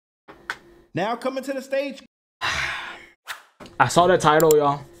Now coming to the stage. I saw the title,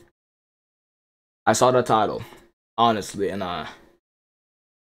 y'all. I saw the title, honestly, and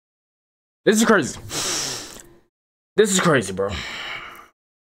this is crazy. This is crazy, bro.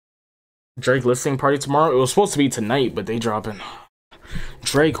 Drake listening party tomorrow. It was supposed to be tonight, but they dropping.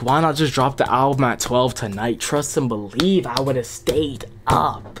 Drake, why not just drop the album at 12 tonight? Trust and believe I would have stayed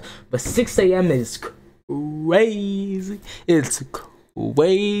up. But 6 a.m. is crazy. It's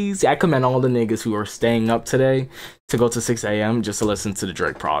crazy. I commend all the niggas who are staying up today to go to 6 a.m. just to listen to the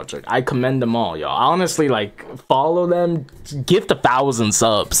Drake project. I commend them all, y'all. Honestly, like, follow them. Gift 1,000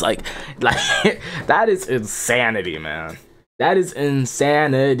 subs. Like that is insanity, man. That is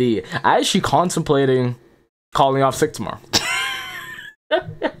insanity. I actually contemplating calling off sick tomorrow.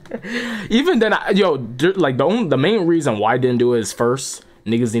 Even then, like the main reason why I didn't do it is, first,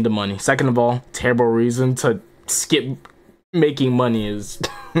 niggas need the money. Second of all, terrible reason to skip making money is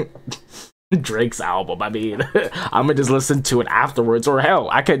Drake's album. I mean, I'm gonna just listen to it afterwards, or hell,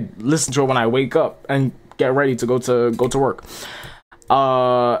 I could listen to it when I wake up and get ready to go to work.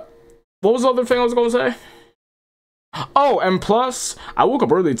 What was the other thing I was gonna say? Oh, and plus, I woke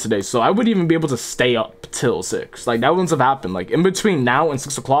up early today, so I wouldn't even be able to stay up till 6. Like, that wouldn't have happened. Like, in between now and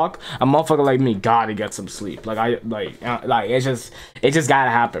 6 o'clock, a motherfucker like me gotta get some sleep. Like, it just gotta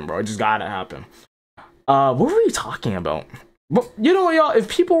happen, bro. It just gotta happen. What were we talking about? But, you know, y'all, if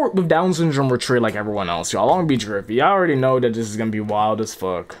people with Down syndrome were treated like everyone else, y'all, I'm gonna be drippy. I already know that this is gonna be wild as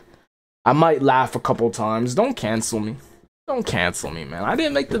fuck. I might laugh a couple times. Don't cancel me. Don't cancel me, man. I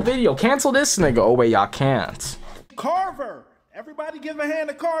didn't make the video. Cancel this nigga. Oh, wait, y'all can't. Carver. Everybody give a hand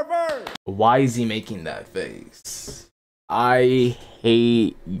to Carver. Why is he making that face? I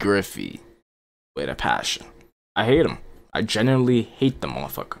hate Griffey with a passion. I hate him. I genuinely hate the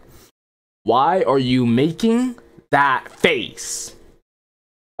motherfucker. Why are you making that face?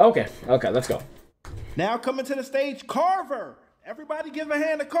 Okay, let's go. Now coming to the stage, Carver. Everybody give a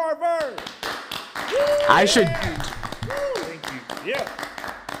hand to Carver. I should. Thank you. Yeah.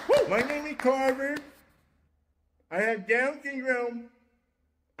 Woo. My name is Carver. I have Down syndrome.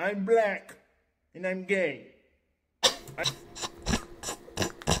 I'm black. And I'm gay.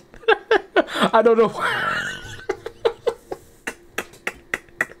 I don't know.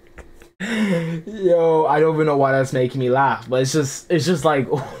 Yo, I don't even know why that's making me laugh, but it's just like,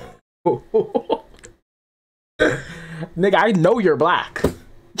 nigga, I know you're black.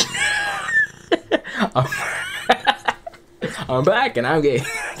 I'm black and I'm gay.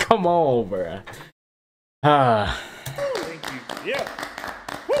 Come on, bruh. Thank you. Yeah.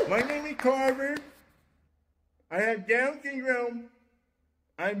 Woo. My name is Carver. I have Down syndrome.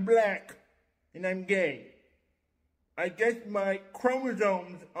 I'm black. And I'm gay. I guess my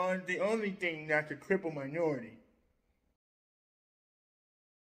chromosomes aren't the only thing that's a cripple minority.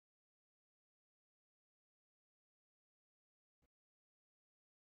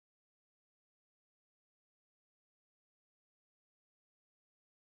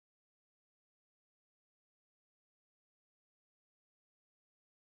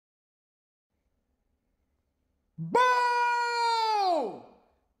 Boo!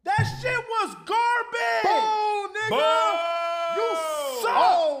 That shit was garbage! Boo, nigga! Boo! You suck!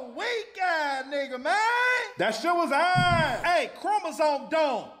 Oh, weak ass nigga, man! That shit was ass! Hey, Chromosome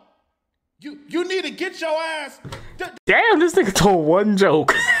Dome! You need to get your ass... Damn, this nigga told one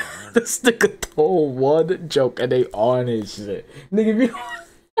joke. This nigga told one joke and they on his shit. Nigga, you...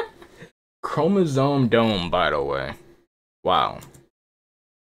 Chromosome Dome, by the way. Wow.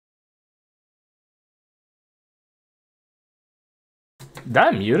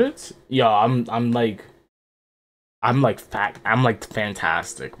 That muted? Yo, I'm like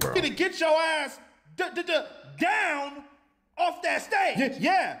fantastic, bro. You need to get your ass down off that stage!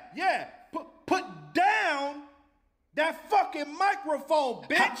 Yeah. Put down that fucking microphone,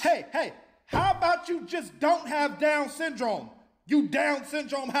 bitch! Hey, how about you just don't have Down syndrome? You Down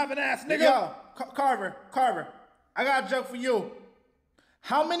syndrome having ass nigga! Yo, Carver, I got a joke for you.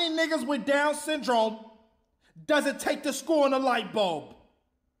 How many niggas with Down syndrome does it take to screw in a light bulb?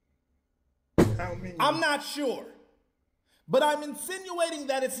 How many? I'm not sure. But I'm insinuating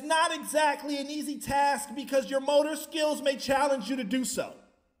that it's not exactly an easy task because your motor skills may challenge you to do so.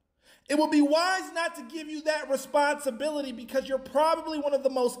 It will be wise not to give you that responsibility because you're probably one of the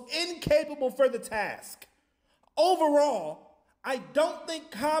most incapable for the task. Overall, I don't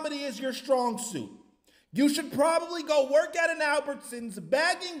think comedy is your strong suit. You should probably go work at an Albertsons,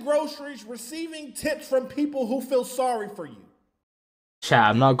 bagging groceries, receiving tips from people who feel sorry for you.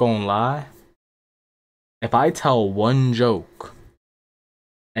 Chat, I'm not gonna lie. If I tell one joke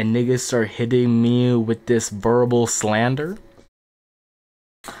and niggas start hitting me with this verbal slander,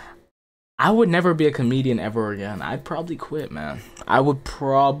 I would never be a comedian ever again. I'd probably quit, man. I would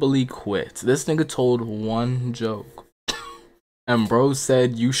probably quit. This nigga told one joke. And bro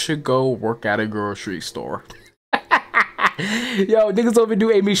said you should go work at a grocery store. Yo, niggas over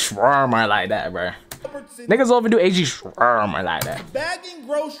do Amy Schwarmer like that, bro. Niggas over do AG Schwarmer like that. Bagging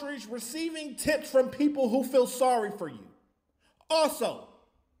groceries, receiving tips from people who feel sorry for you. Also,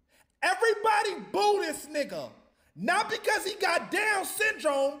 everybody boo this nigga. Not because he got Down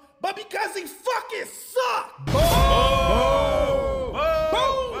syndrome, but because he fucking sucked. Boo! Boo!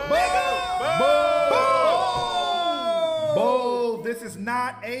 Boo! Boo! Boo! This is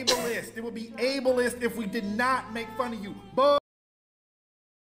not ableist. It would be ableist if we did not make fun of you. Boo!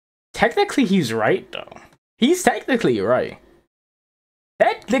 Technically, he's right, though. He's technically right.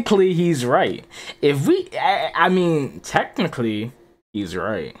 Technically, he's right. If we... I mean, technically, he's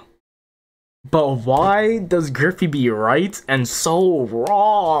right. But why does Griffey be right and so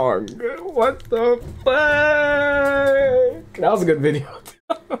wrong? What the fuck? That was a good video.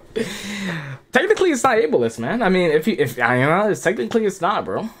 Technically, it's not ableist, man. I mean, if I know, it's technically it's not,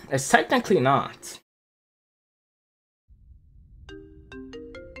 bro. It's technically not.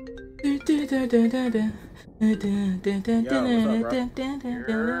 Yo,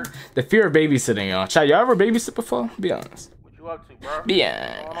 The fear of babysitting, y'all. Chat, y'all ever babysit before? Be honest. what you up to, bro? Be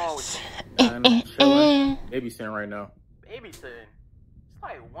honest. I'm chilling. Babysitting right now. Babysitting. It's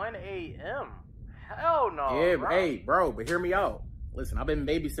like 1 a.m. Hell no. Yeah, bro. hey, bro, but hear me out. Listen, I've been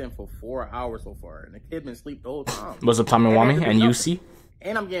babysitting for 4 hours so far, and the kid been asleep the whole time. What's up, Tommy Wami and UC?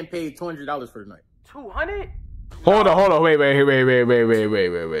 And I'm getting paid $200 for the night. 200? Hold on, wait.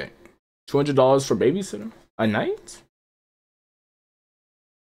 $200 for babysitting a night?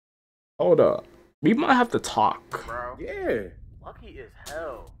 Hold up, we might have to talk. Bro. Yeah. Lucky as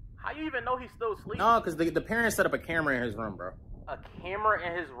hell. How you even know he's still asleep? No, because the parents set up a camera in his room, bro. A camera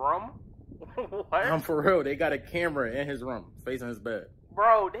in his room? What? I'm for real. They got a camera in his room, facing his bed.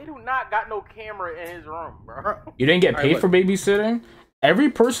 Bro, they do not got no camera in his room, bro. You didn't get paid for babysitting? Every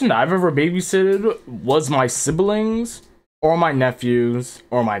person that I've ever babysitted was my siblings or my nephews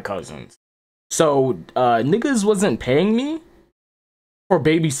or my cousins. So niggas wasn't paying me for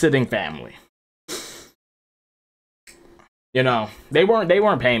babysitting family. You know, they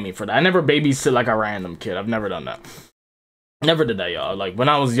weren't paying me for that. I never babysit like a random kid. I've never done that. Never did that, y'all. Like, when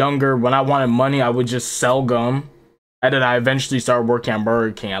I was younger, when I wanted money, I would just sell gum. And then I eventually started working at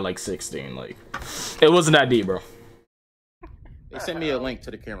Burger King at like 16. Like, it wasn't that deep, bro. They sent me a link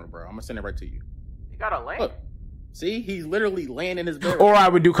to the camera, bro. I'm gonna send it right to you. You got a link? Look, see, he's literally laying in his bed. Or I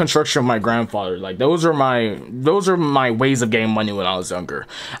would do construction with my grandfather. Like, those are my ways of getting money when I was younger.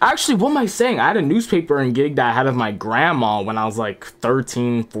 Actually, what am I saying? I had a newspaper and gig that I had with my grandma when I was like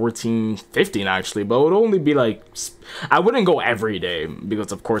 13, 14, 15 actually. But it would only be like, I wouldn't go every day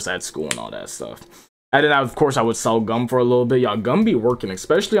because of course I had school and all that stuff. And then of course I would sell gum for a little bit. Y'all, gum be working,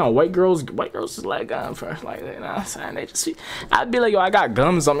 especially on white girls. White girls just like gum for, like, you know what I'm saying? They just be, I'd be like, yo, I got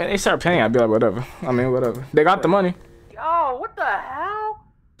gums. I mean, they start paying. I'd be like, whatever. I mean, whatever. They got the money. Yo, what the hell?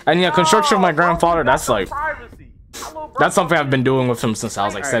 And yeah, construction with my grandfather, that's like, privacy. that's something I've been doing with him since I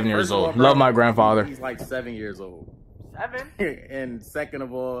was like 7 years old. Love my grandfather. He's like 7 years old. 7? And second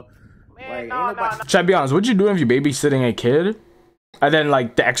of all, Man, like, no. Should I be honest? What'd you do if you babysitting a kid? And then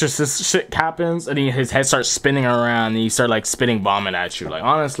like the Exorcist shit happens, and his head starts spinning around, and he start like spitting vomit at you. Like,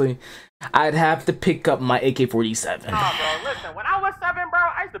 honestly, I'd have to pick up my AK-47. Nah, bro, listen, when I was 7, bro,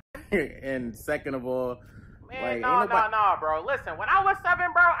 I used to... And second of all, Man, like, nah, bro. Listen, when I was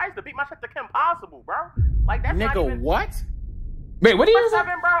 7, bro, I used to beat my shit to Kim Possible, bro. Like, that's not nigga, even... what? Wait, what do you I was say?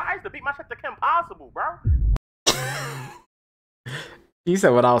 7, bro, I used to beat my shit to Kim Possible, bro. He said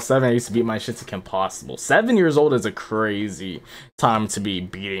when I was 7, I used to beat my shit to Kim Possible. 7 years old is a crazy time to be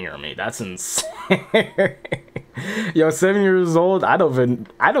beating your mate. That's insane. Yo, 7 years old, I don't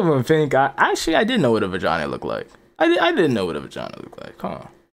even think I didn't know what a vagina looked like. I didn't know what a vagina looked like.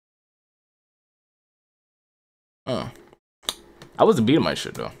 I wasn't beating my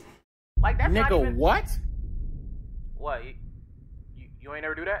shit though. Like, that's not Nigga, even... what? What? You ain't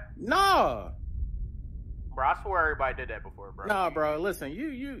never do that? No. Bro, I swear everybody did that before, bro. Nah, bro, listen, you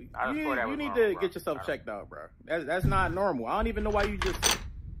need to get yourself checked out, bro. That's not normal. I don't even know why you just...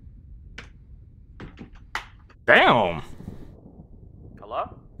 Damn.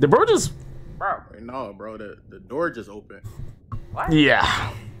 Hello? The bro just... Bro. No, bro, the door just opened. What?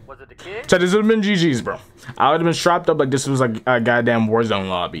 Yeah. Was it the kid? So this would have been GG's, bro. I would have been strapped up like this was like a goddamn Warzone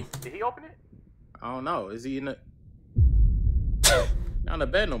lobby. Did he open it? I don't know. Is he in the... Not in the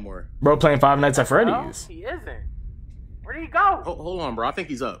bed no more. Bro playing Five Nights at No, Freddy's. he isn't. Where did he go? Hold on, bro. I think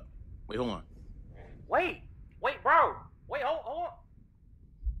he's up. Wait, hold on. Wait, bro. Wait, hold on.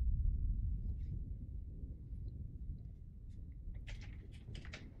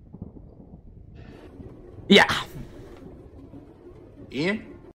 Yeah. Ian?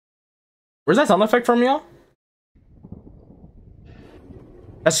 Where's that sound effect from, y'all?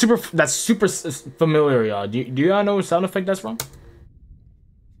 That's super familiar, y'all. Do y'all know what sound effect that's from?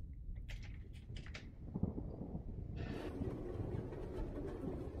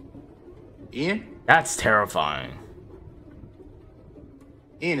 Ian? That's terrifying.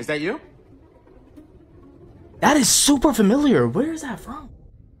 Ian, is that you? That is super familiar. Where is that from?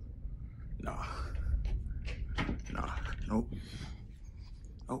 Nah. Nope.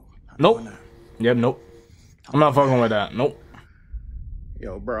 Nope. Yep, nope. I'm not fucking with that. Nope.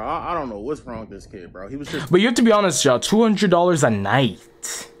 Yo, bro, I don't know what's wrong with this kid, bro. He was just... But you have to be honest, y'all. $200 a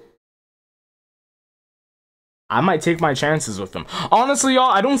night. I might take my chances with him. Honestly, y'all,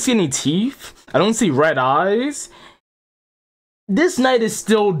 I don't see any teeth. I don't see red eyes. This night is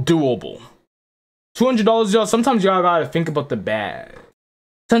still doable. $200, y'all. Sometimes y'all gotta think about the bad.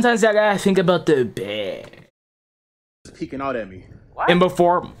 Sometimes y'all gotta think about the bad. peeking out at me. What? And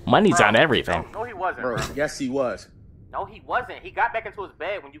before, money's on everything. No, he wasn't, Bro, bro. yes, he was. No, he wasn't. He got back into his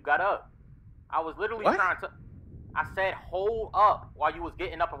bed when you got up. I was literally What? trying to... I said, hold up while you was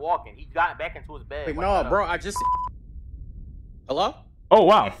getting up and walking. He got back into his bed. Wait, when you got no, up. bro, I just... Hello? Oh,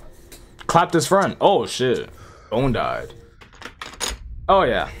 wow. Clapped his friend. Oh, shit. Bone died. Oh,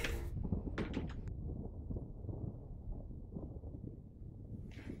 yeah.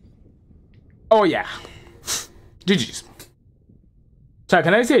 Oh, yeah. GG's. Sorry,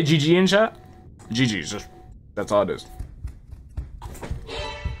 can I say GG in chat? GG's. Just, that's all it is.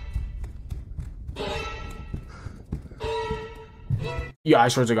 Yeah, I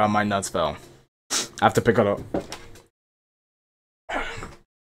swear to God, my nuts fell. I have to pick it up.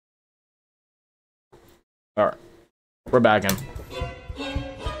 Alright. We're back in.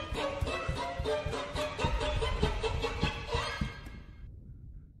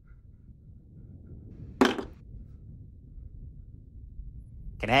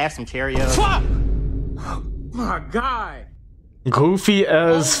 Can I have some Cheerios? Fuck! Oh my God! Goofy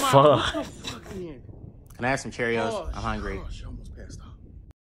as fuck. Can I have some Cheerios? I'm hungry. Oh, she almost passed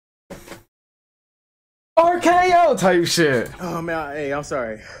out. RKO type shit. Oh man, hey, I'm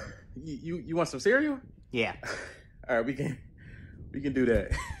sorry. You want some cereal? Yeah. All right, we can do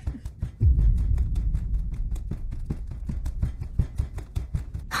that.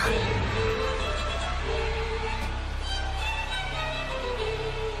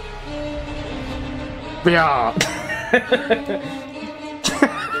 Yeah.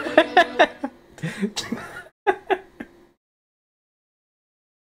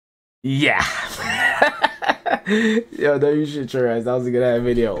 Yeah. Yo, no, you should try. That was a good ass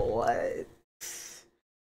video. What?